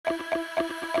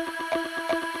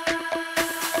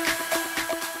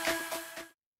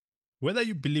Whether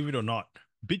you believe it or not,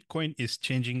 Bitcoin is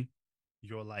changing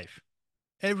your life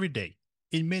every day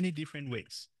in many different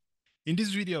ways. In this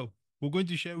video, we're going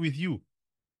to share with you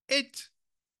eight,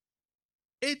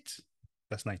 eight,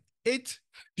 that's nine, eight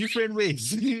different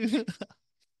ways.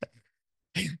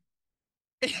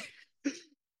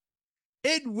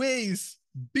 Eight ways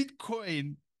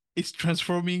Bitcoin is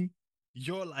transforming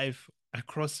your life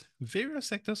across various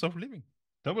sectors of living.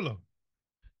 Double O.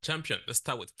 Champion, let's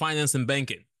start with finance and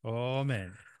banking. Oh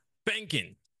man.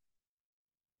 Banking.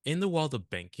 In the world of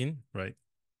banking, Right.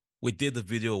 we did a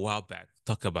video a while back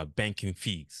talking about banking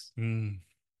fees, Mm.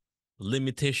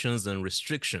 limitations and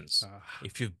restrictions. Ah,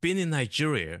 If you've been in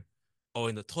Nigeria or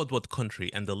in the third world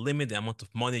country and the amount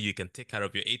of money you can take out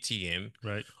of your ATM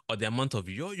right. or the amount of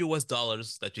your US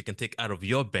dollars that you can take out of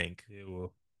your bank, Yeah,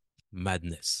 well,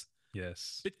 madness.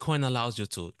 yes. Bitcoin allows you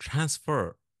to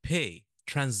transfer, pay,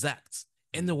 transact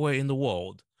Mm. anywhere in the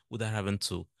world without having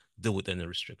to deal with any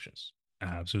restrictions.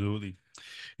 Absolutely.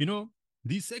 You know,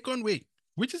 the second way,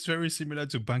 which is very similar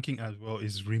to banking as well,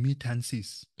 is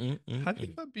remittances. Have you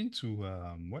Mm-mm-mm. ever been to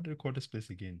what do they call this place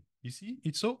again? You see,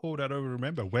 it's so old I don't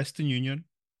remember. Western Union.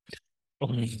 Oh,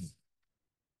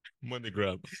 money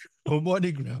grab. Oh,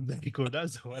 MoneyGram. There you go.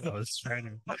 That's what I was trying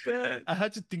to. My bad. I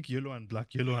had to think yellow and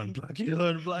black, yellow and black, yellow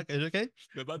and black. Okay.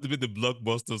 They're about to be the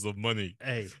blockbusters of money.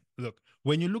 Hey, look,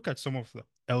 when you look at some of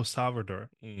El Salvador,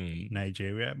 Mm.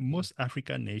 Nigeria, most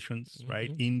African nations, right?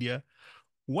 Mhm. India,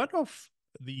 one of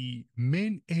the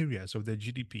main areas of the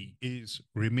GDP is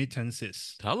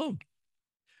remittances. Tell them.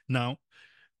 Now,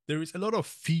 there is a lot of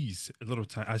fees, a lot of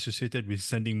time associated with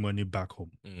sending money back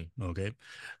home. Mm. Okay.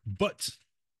 But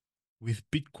with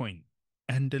Bitcoin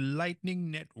and the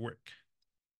Lightning Network,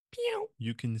 Pew.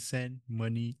 you can send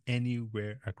money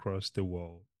anywhere across the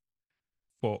world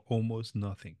for almost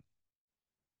nothing.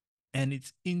 And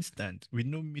it's instant with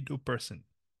no middle person,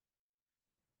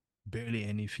 barely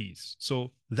any fees.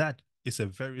 So that is a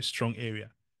very strong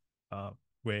area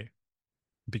where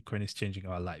Bitcoin is changing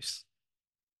our lives.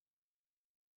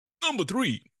 Number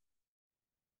three,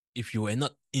 if you are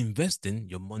not investing,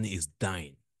 your money is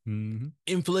dying. Mhm.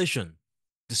 Inflation,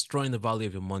 destroying the value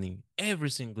of your money every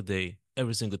single day,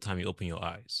 every single time you open your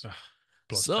eyes. Ah,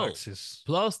 plus So, taxes.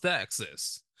 plus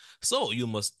taxes. So, you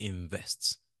must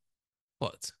invest.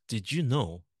 But did you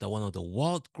know that one of the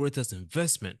world's greatest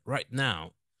investment right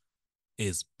now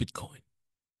is Bitcoin?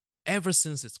 Ever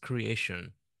since its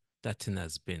creation, that thing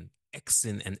has been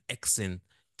Xing and Xing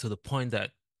to the point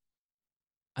that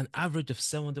an average of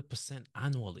 70%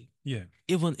 annually, Yeah.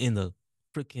 even in the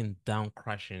freaking down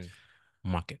crashing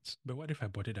market. But what if I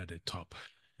bought it at the top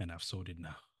and I've sold it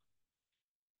now?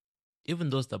 Even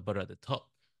those that bought at the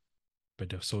top, But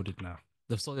they've sold it now.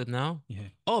 they've sold it now. Yeah.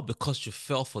 Oh, because you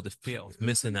fell for the fear of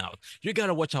missing out. You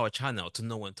gotta watch our channel to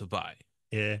know when to buy.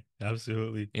 Yeah,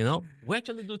 absolutely. We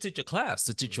actually do teach a class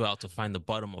to teach you how to find the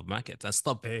bottom of markets and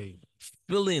stop Hey,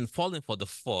 falling for the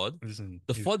FUD. listen,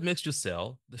 The FUD makes you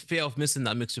sell. The fear of missing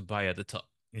out makes you buy at the top.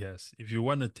 yes, if you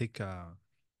want to take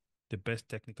the best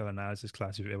technical analysis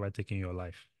class you've ever taken in your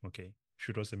life, okay,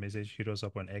 shoot us a message, hit us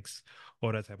up on X,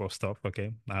 all that type of stuff,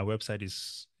 okay. Our website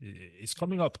is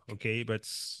coming up, okay, but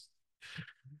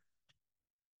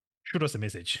shoot us a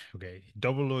message, okay.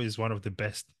 Double O is one of the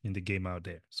best in the game out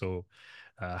there, so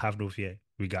have no fear,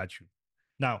 we got you.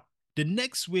 Now, the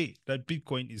next way that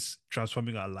Bitcoin is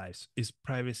transforming our lives is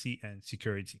privacy and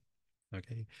security,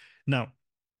 okay. Now,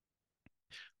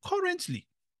 currently,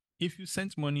 if you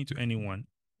send money to anyone,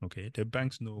 okay, the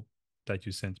banks know that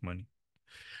you sent money.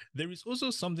 There is also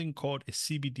something called a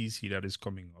CBDC that is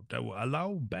coming up that will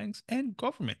allow banks and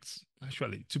governments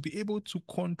actually to be able to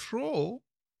control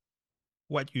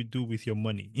what you do with your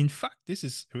money. In fact, this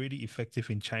is really effective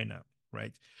in China,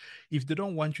 right? If they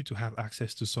don't want you to have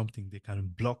access to something, they can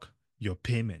block your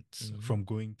payments Mhm. from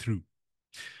going through.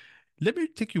 Let me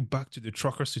take you back to the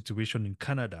trucker situation in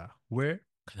Canada where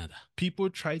Canada, people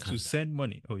try to Canada. send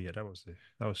money. Oh yeah, that was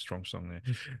a strong song there.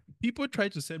 People try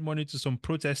to send money to some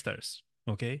protesters,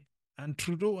 okay? And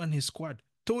Trudeau and his squad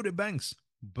told the banks,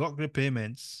 block the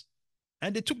payments,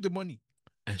 and they took the money.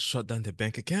 And shut down the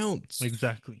bank accounts.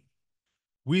 Exactly.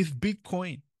 With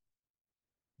Bitcoin,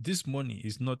 this money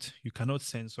is not, you cannot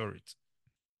censor it.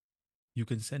 You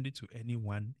can send it to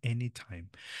anyone,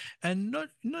 anytime. And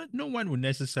no one will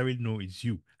necessarily know it's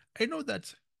you. I know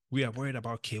that we are worried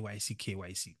about KYC,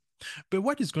 KYC. But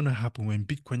what is going to happen when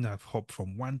Bitcoin have hopped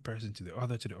from one person to the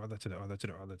other, to the other, to the other, to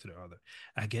the other, to the other?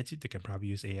 I get it. They can probably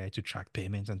use AI to track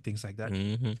payments and things like that.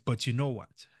 Mhm. But you know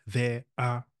what? There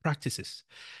are practices,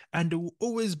 and there will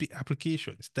always be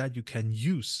applications that you can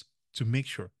use to make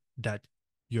sure that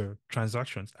your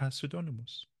transactions are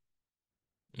pseudonymous.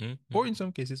 or in Mm-hmm.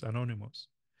 some cases anonymous.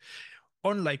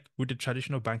 Unlike with the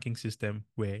traditional banking system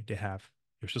where they have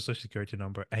your social security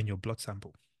number and your blood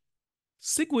sample.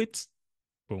 Sigwit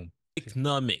Boom.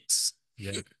 economics.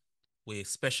 Yeah. We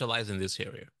specialize in this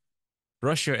area.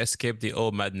 Russia escaped the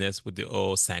oil madness with the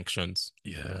oil sanctions.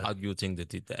 Yeah. How do you think they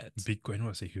did that? Bitcoin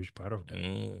was a huge part of that.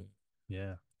 Mm.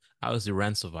 Yeah. How is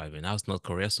Iran surviving? How's North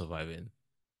Korea surviving?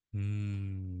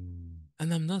 Mm.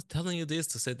 And I'm not telling you this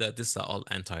to say that these are all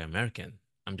anti-American.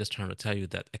 I'm just trying to tell you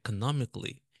that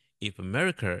economically, if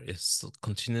America is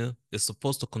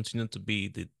supposed to continue to be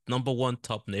the number one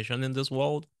top nation in this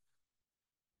world,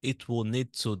 it will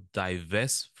need to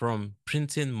divest from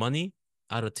printing money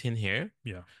out of thin air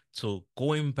Yeah, to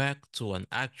going back to an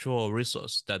actual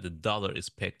resource that the dollar is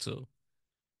pegged to.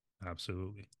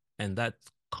 absolutely. And that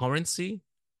currency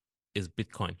is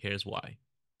Bitcoin. Here's why.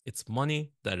 It's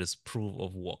money that is proof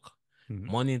of work, Mhm.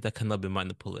 money that cannot be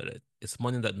manipulated. It's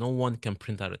money that no one can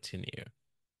print out of thin air.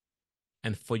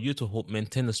 And for you to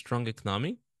maintain a strong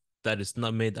economy that is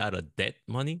not made out of debt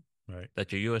money, Right.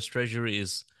 that your US Treasury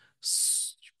is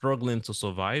struggling to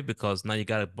survive because now you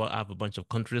got to have a bunch of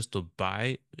countries to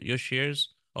buy your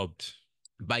shares or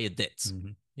buy your debts.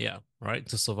 Mhm. Yeah, right.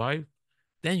 To survive,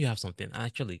 then you have something.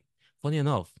 Actually, funny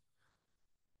enough,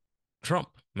 Trump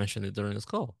mentioned it during his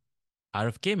call.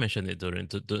 RFK mentioned it during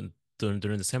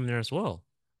the seminar as well.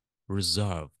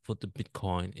 Reserve, put the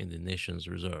Bitcoin in the nation's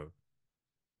reserve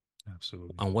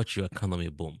Absolutely. and watch your economy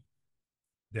boom.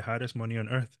 The hardest money on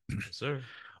earth. Yes, sir.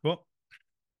 Well,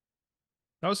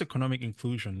 that was economic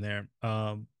inclusion there.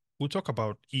 We'll talk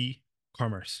about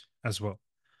e-commerce as well.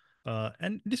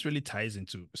 And this really ties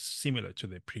into similar to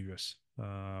the previous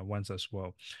ones as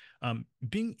well.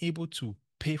 Being able to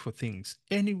pay for things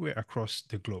anywhere across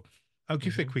the globe. I'll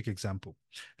give you a Mm-hmm. quick example.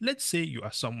 Let's say you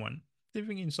are someone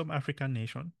living in some African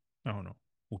nation. I don't know.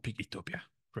 We'll pick Ethiopia,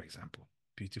 for example.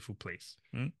 Beautiful place.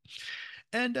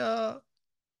 And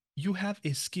you have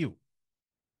a skill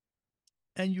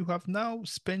and you have now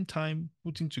spent time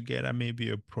putting together maybe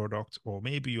a product or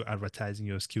maybe you're advertising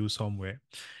your skill somewhere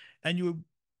and you're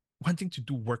wanting to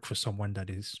do work for someone that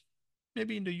is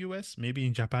maybe in the US, maybe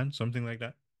in Japan, something like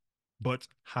that. But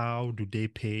how do they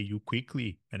pay you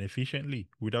quickly and efficiently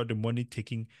without the money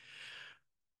taking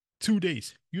 2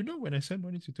 days? You know, when I send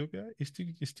money to Ethiopia, it's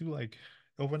still like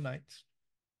overnight.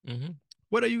 Mm-hmm.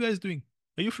 What are you guys doing?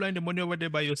 Are you flying the money over there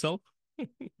by yourself?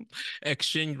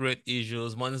 Exchange rate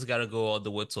issues. Money's got to go all the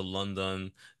way to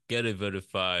London, get it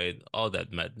verified, all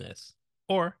that madness.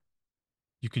 Or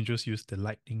you can just use the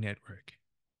Lightning Network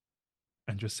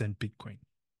and just send Bitcoin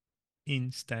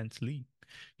instantly.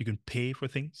 You can pay for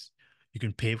things. You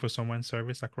can pay for someone's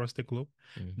service across the globe.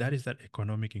 That Mm-hmm. is that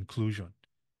economic inclusion,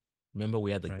 Remember,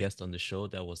 we had a right? guest on the show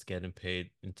that was getting paid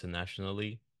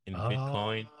internationally in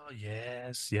Bitcoin. Oh,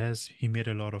 yes, yes. He made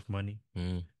a lot of money.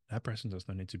 Mm. That person does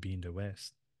not need to be in the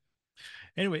West.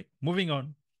 Anyway, moving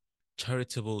on.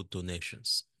 Charitable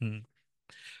donations. Hmm,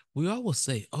 We always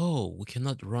say, oh, we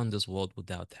cannot run this world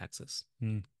without taxes.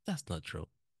 hmm. That's not true.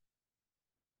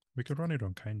 We could run it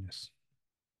on kindness.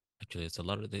 Actually, it's a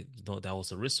lot of that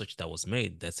was a research that was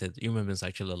made that said human beings are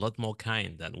actually a lot more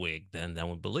kind than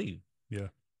we believe. Yeah.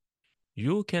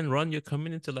 You can run your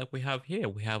community like we have here.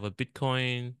 We have a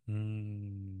Bitcoin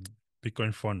Hmm.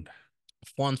 Bitcoin fund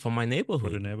fund for my for the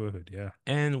neighborhood, neighborhood. Yeah.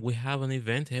 and we have an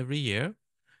event every year,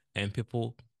 and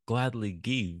people gladly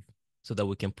give so that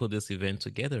we can put this event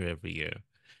together every year.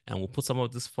 And we'll put some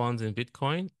of these funds in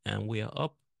Bitcoin, and we are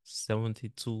up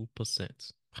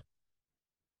 72%.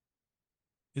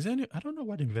 Is there any, I don't know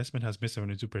what investment has been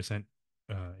 72%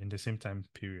 in the same time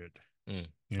period. Mm,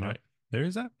 You know, right. there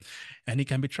is that. And it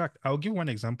can be tracked. I'll give one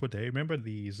example there. Remember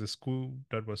the school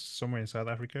that was somewhere in South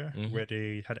Africa Mm-hmm. where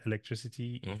they had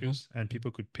electricity Mm-hmm. issues and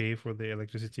people could pay for the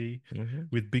electricity Mm-hmm.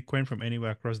 with Bitcoin from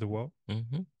anywhere across the world?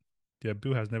 Mm-hmm. Their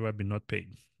bill has never been not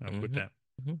paid. I'll put Mm-hmm. that.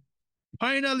 Mm-hmm.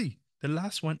 Finally, the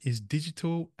last one is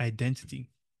digital identity.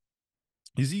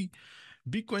 You see,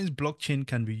 Bitcoin's blockchain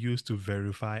can be used to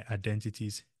verify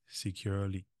identities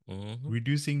securely, Mm-hmm.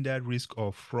 reducing that risk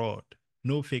of fraud,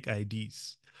 no fake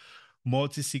IDs,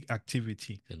 multi-sig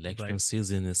activity. Election Like,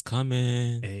 season is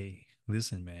coming. hey,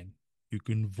 listen, man, you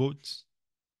can vote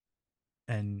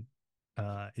and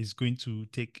it's going to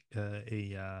take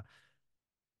a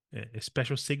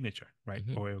special signature, right?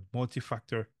 Mm-hmm. Or a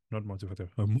multi-factor, not multi-factor,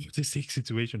 a multi-sig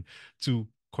situation to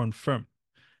confirm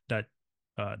that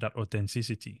that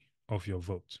authenticity of your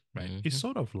vote, right? It's Mm-hmm.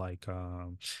 sort of like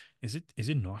is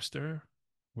it Noster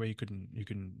where you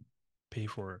can pay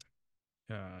for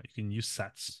you can use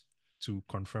sats to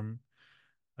confirm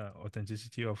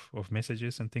authenticity of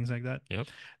messages and things like that. Yep.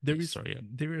 There is Sorry. Yep.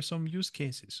 there are some use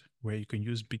cases where you can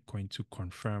use Bitcoin to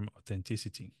confirm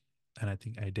authenticity, and I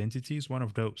think identity is one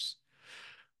of those.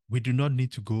 We do not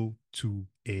need to go to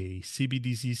a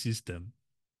CBDC system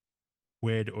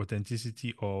where the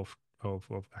authenticity of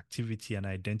activity and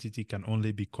identity can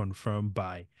only be confirmed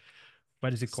by,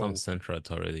 what is it Some called? central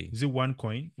authority. Is it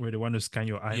OneCoin where they want to scan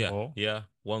your Yeah. eyeball? Yeah.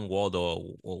 One word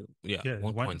or yeah, Yeah,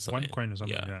 one coin one something. coin or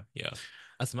something. Yeah. Yeah, Yeah.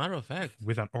 As a matter of fact,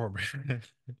 with an orb.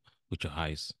 with your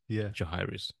eyes, Yeah. with your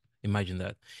iris. Imagine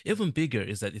that. Even bigger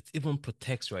is that it even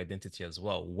protects your identity as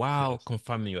well while Yes.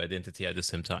 confirming your identity at the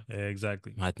same time.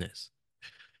 Exactly. Madness.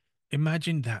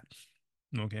 Imagine that.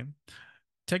 Okay.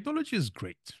 Technology is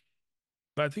great,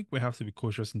 but I think we have to be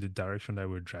cautious in the direction that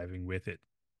we're driving with it.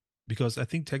 Because I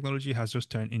think technology has just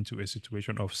turned into a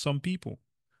situation of some people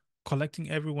collecting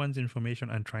everyone's information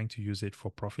and trying to use it for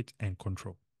profit and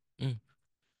control. Mm.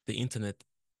 The internet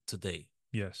today.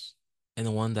 Yes.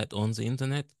 Anyone that owns the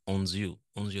internet owns you,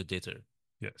 owns your data.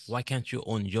 Yes. Why can't you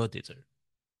own your data?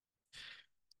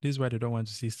 This is why they don't want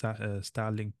to see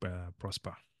Starlink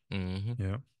prosper. Mm-hmm.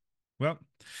 Yeah. Well,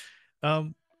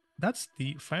 um, that's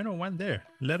the final one there.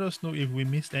 Let us know if we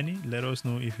missed any. Let us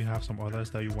know if you have some others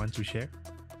that you want to share.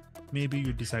 Maybe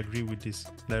you disagree with this.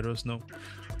 Let us know.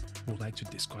 We'd like to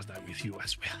discuss that with you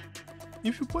as well.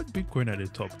 If you put Bitcoin at the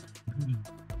top,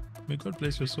 may God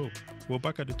bless your soul. We're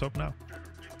back at the top now.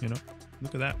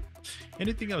 Look at that.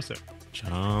 Anything else, sir?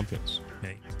 Champions.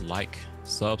 Hey, Like,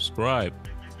 subscribe,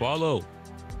 follow,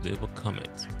 leave a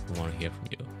comment. We want to hear from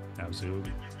you.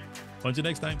 absolutely. Until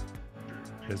next time,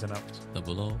 there's an out.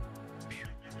 Double O.